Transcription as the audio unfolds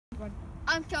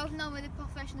I'm Calvin, I'm with the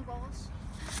professional ballers.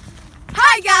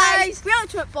 Hi guys, we're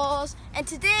Ultimate Ballers, and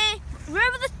today,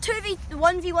 remember the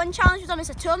 1v1 challenge we've done as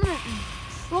a tournament?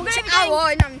 We're going to be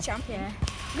doing, I'm the champion. yeah.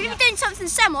 We're going to be doing something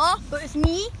similar, but it's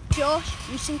me, Josh,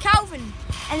 Reese and Calvin.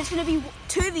 And it's going to be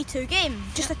 2v2 game,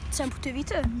 just a simple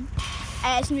 2v2. It's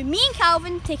going to be me and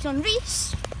Calvin taking on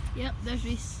Reese. Yep, there's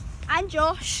Reese. And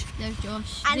Josh. There's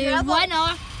Josh. And the whoever-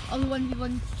 winner of the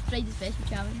 1v1 Friday Special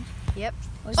Challenge. Yep.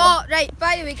 Oh, right,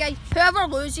 by the way, guys, whoever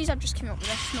loses, I've just come up with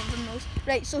this, nobody knows.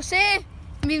 Right, so say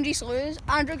me and Reese lose,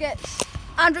 Andrew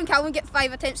and Calvin get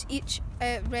 5 attempts each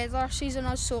regular season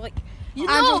us, so like, You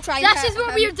Andrew know, will try and this hit is what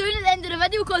him. we were doing at the end of the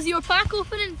video because you were pack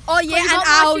opening. Oh yeah, But you and got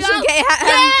I Matthew also out. get hit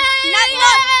him.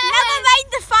 Never mind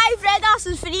the 5 red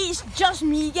asses for each, just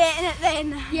me getting it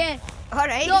then. Yeah,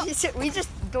 Alright, No. we just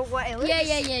don't want to lose. yeah.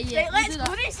 Right, We'll let's do go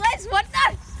that. Reese, let's win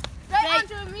this. Right.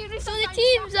 So the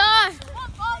teams are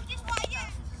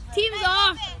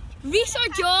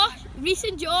Reese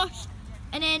and Josh,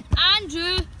 and then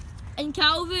Andrew and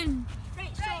Calvin.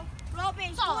 Right, so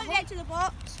Robbie, go on the edge of the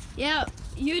box. Yeah,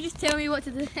 you just tell me what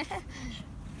to do.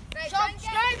 Subscribe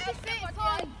to Fit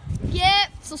Boy. Yeah,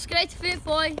 subscribe to Fit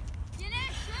Boy. You need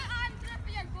to shoot Andrew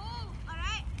for your goal.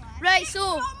 Alright. Right, so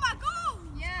On my goal.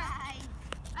 Yeah.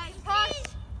 Right, 3,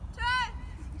 2,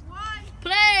 1.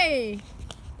 play.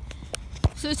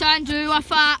 So it's Andrew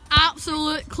with an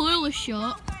absolute clueless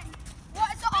shot.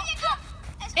 What is it up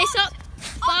to? It's up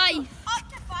 5. Up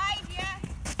to 5, yeah.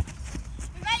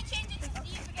 We might change it to 3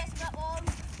 if it gets a bit long.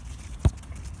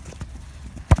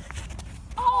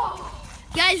 Oh!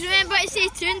 Guys, remember to stay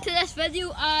tuned to this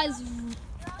video as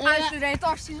As the red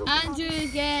horses will Andrew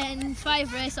getting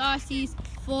 5 rest arties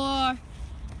for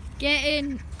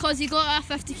getting, because he got a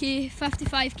 50k,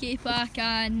 55k pack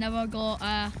and never got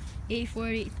a 84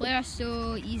 80 player,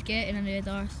 so he's getting a red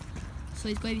arse. So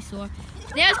he's going to be sore.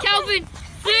 There's Calvin,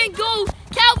 through and goal.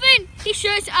 Calvin, he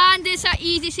shoots and it's an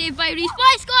easy save by Reese, but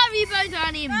he's got a rebound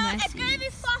and he It's misses. going to be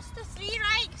fast to 3,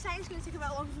 right? Because I think it's going to take a bit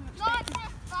longer than expected. No,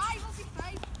 it's 5, it'll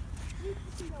be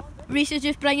 5. Reese is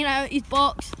just bringing it out of his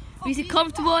box. Reese is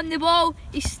comfortable on the ball.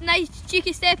 He's nice,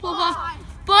 cheeky step over.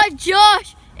 But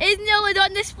Josh is nearly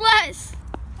done the splits.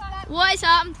 What has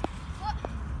happened?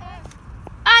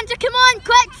 Andrew, come on,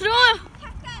 quick throw.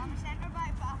 I'm centre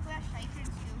back, but I play a striker in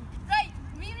school. Right,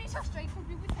 me and Reese are strikers,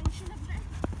 we'll be finishing everything.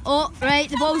 Oh, right,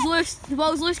 the ball's loose. The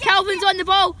ball's loose. Calvin's on the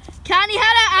ball. Can he hit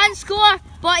it and score?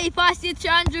 But he passed it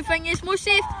to Andrew, thinking it's more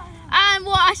safe. And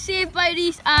what a save by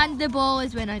Reese, and the ball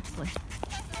has went out to play.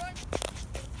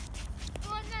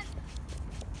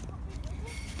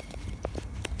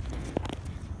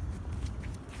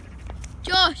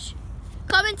 Josh,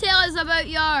 come and tell us about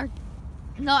your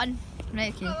nothing.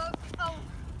 Right, okay.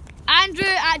 Andrew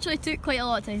actually took quite a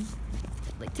lot of time.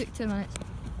 Like took 2 minutes.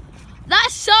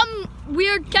 That's some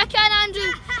weird kick in, Andrew.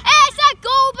 It's a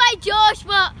goal by Josh,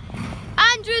 but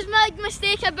Andrew's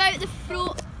mistake about the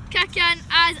throat kick in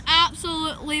has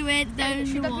absolutely went down It the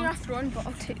should have been wall. a throw, but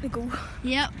I'll take the goal.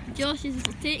 Yep, Josh is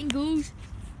taking goals.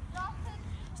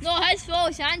 It's not his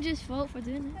fault, it's Andrew's fault for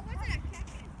doing it.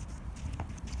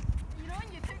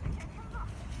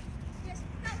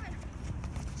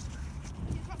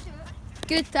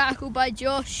 Good tackle by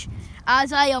Josh,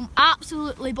 as I am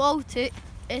absolutely Baltic.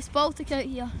 It's Baltic out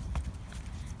here.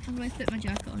 I'm going to put my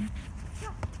jacket on.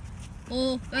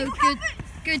 Oh, well,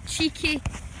 good cheeky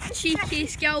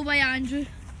skill by Andrew.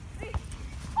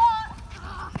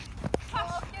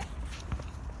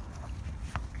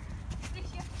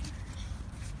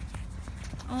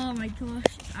 Oh my gosh,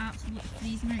 it's absolutely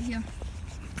freezing out here.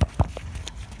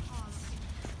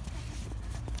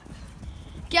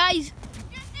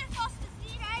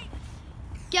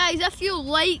 Guys, if you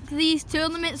like these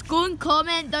tournaments, go and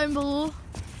comment down below.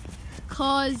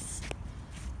 Cause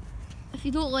if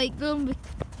you don't like them,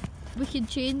 we could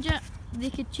change it. They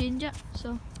could change it.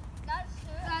 So.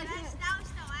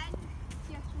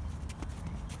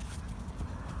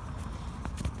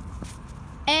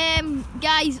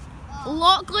 Guys,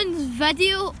 Lachlan's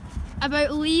video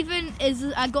about leaving is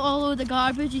I got a load of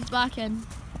garbage. He's back in.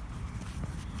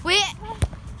 Wait.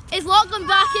 Is Lachlan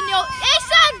back in the... It's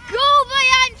a goal by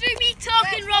Andrew! Me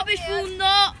talking rubbish will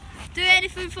not do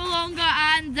anything for longer,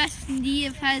 and this knee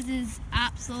of his is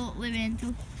absolutely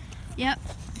mental. Yep.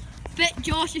 But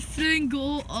Josh is through and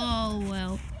goal. Oh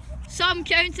well. Some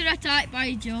counter attack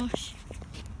by Josh.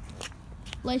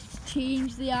 Let's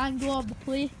change the angle of the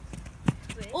play.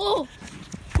 Oh!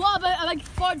 What about a big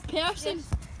third person?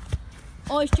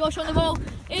 Oh, it's Josh on the ball.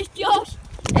 It's Josh.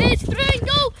 It's through and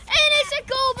goal, and it's a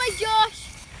goal by Josh.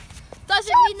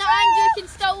 Doesn't mean that Andrew can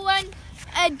still win.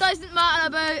 It doesn't matter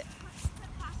about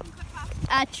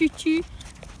choo-choo.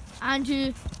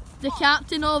 Andrew the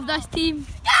captain of this team.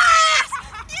 Yes!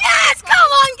 Yes!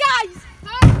 Come on, guys!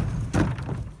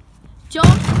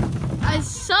 Josh is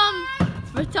some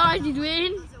retarded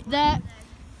Wayne that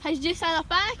has just had a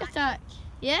panic attack.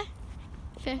 Yeah?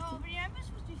 50. Oh, but remember, it's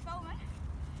supposed to be filming.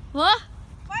 What?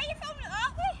 Why are you filming it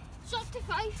that way? It's up to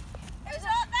 5. That's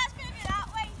going to be that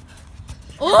way.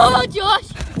 Oh, Josh!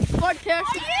 Third person.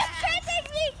 Are you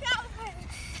kidding me, Calvin?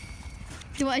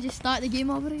 Do you want to just start the game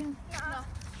over again? No.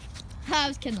 I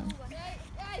was kidding.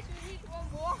 Guys, we need one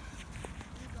more.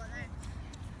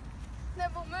 Then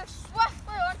we'll move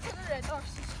swiftly on to the red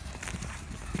horses.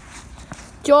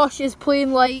 Josh is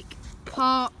playing like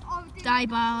part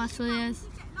Dybala, so he is.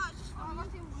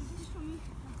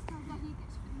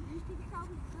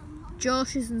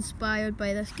 Josh is inspired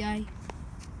by this guy.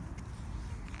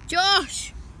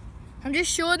 Josh! I'm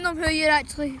just showing them who you're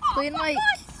actually playing like.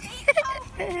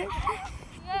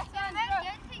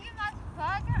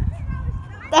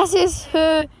 This is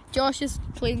who Josh is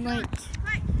playing like.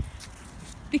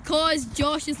 Because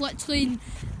Josh is literally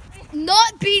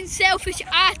not being selfish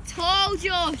at all,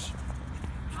 Josh.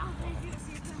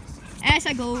 That's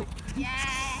a goal.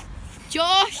 Yeah.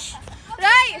 Josh,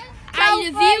 Right, I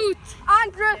revealed.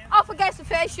 Andrew, up against the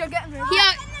face, you're getting ready.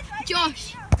 Here,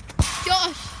 Josh.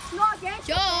 Josh. Not against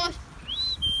Josh.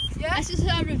 Yes. This is who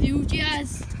I revealed you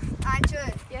as. Andrew,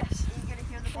 Yes. are you going to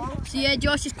hear the ball? So yeah,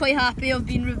 Josh is quite happy of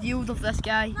being revealed of this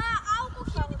guy. Nah, I'll go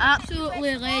hear the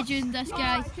Absolutely a legend, this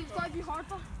guy. It's got to be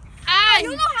harder. And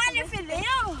You know Henry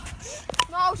Ferreira.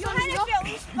 No, You son, Henry no.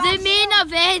 Ferreira. the main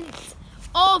event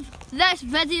of this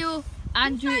video,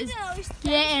 Andrew is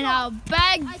getting a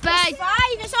big. It's 5.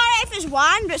 It's alright if it's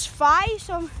 1, but it's 5.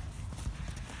 So.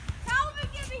 Calvin,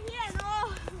 give me here. No.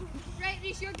 Right,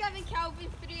 Reese, you're giving Calvin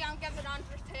 3, I'm giving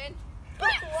Andrew 10.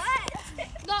 What?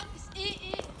 No, it's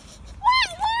 8.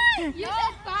 What? You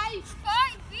said 5.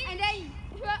 And then,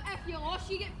 if you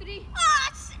lost, you get 3.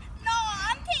 No,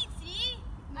 I'm taking 3.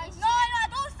 No, I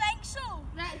don't think so.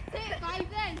 Right, take 5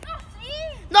 then. No, 3.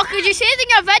 Look, could you say it in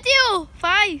your video?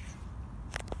 5.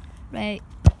 Right.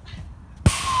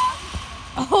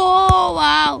 Oh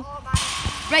wow. Oh,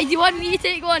 man. Right, do you want me to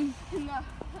take one? No. 2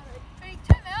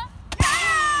 now.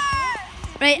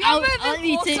 Right, I'll You're let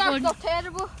me moving take closer, one. they're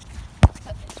terrible.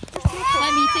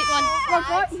 Let me take one. We're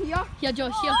going here. Here,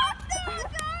 Josh, here.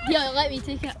 Here, let me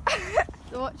take it.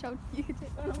 So watch out, you can take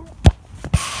one.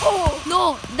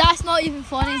 No, that's not even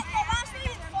funny. That's not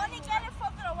even funny. Get it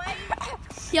fucking away.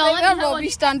 Here, Right, let where me hit one.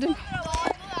 Robbie's standing.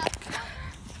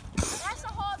 That's a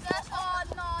hot. That's hot.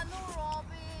 No,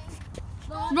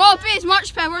 Robbie. Robbie, as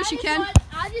much power as you can.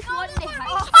 I just want to hit.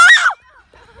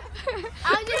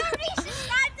 I'm just Reese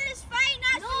standing is fine.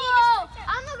 That's No,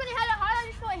 I'm not going to hit it hard. I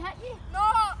just want to hit you. No,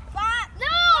 back.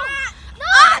 No! No!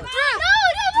 Andrew!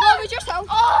 No! Robbie, yourself.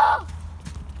 Oh!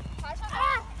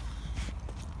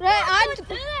 Right, Don't and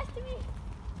do this to me.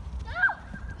 No!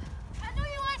 I know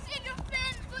you want to save your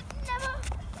friends, but never.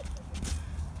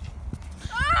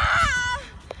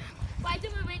 Why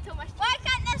don't we wait till my Why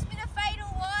can't this be the final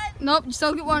one? nope, you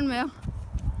still get one more.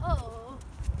 Oh.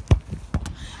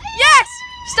 Yes!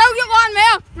 Still get one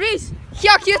more. Reese,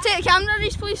 here, can you take the camera,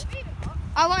 Reese, please?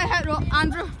 I want to hit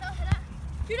Andrew.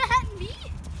 You're not hitting me.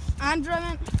 Andrew, I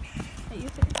meant. Hey, you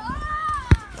take it.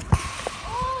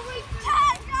 Oh, we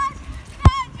can't just.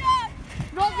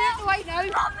 Robbie out the way now.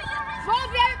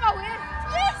 Robbie out my way.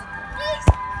 Yes, please.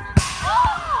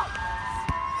 Oh!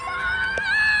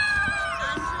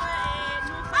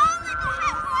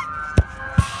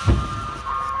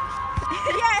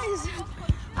 Yes!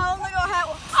 I only got hit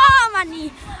once. Oh, my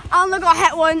knee! I only got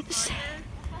hit once.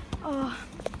 Oh.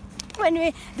 But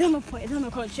anyway, there's no point, there's no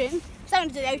content. So I'm going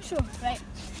to do the outro, right?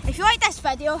 If you like this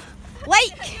video,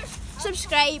 like,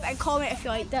 subscribe and comment if you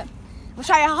liked it. We'll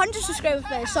try 100 subscribers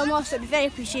by the summer, so it'd be very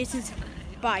appreciated.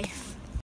 Bye.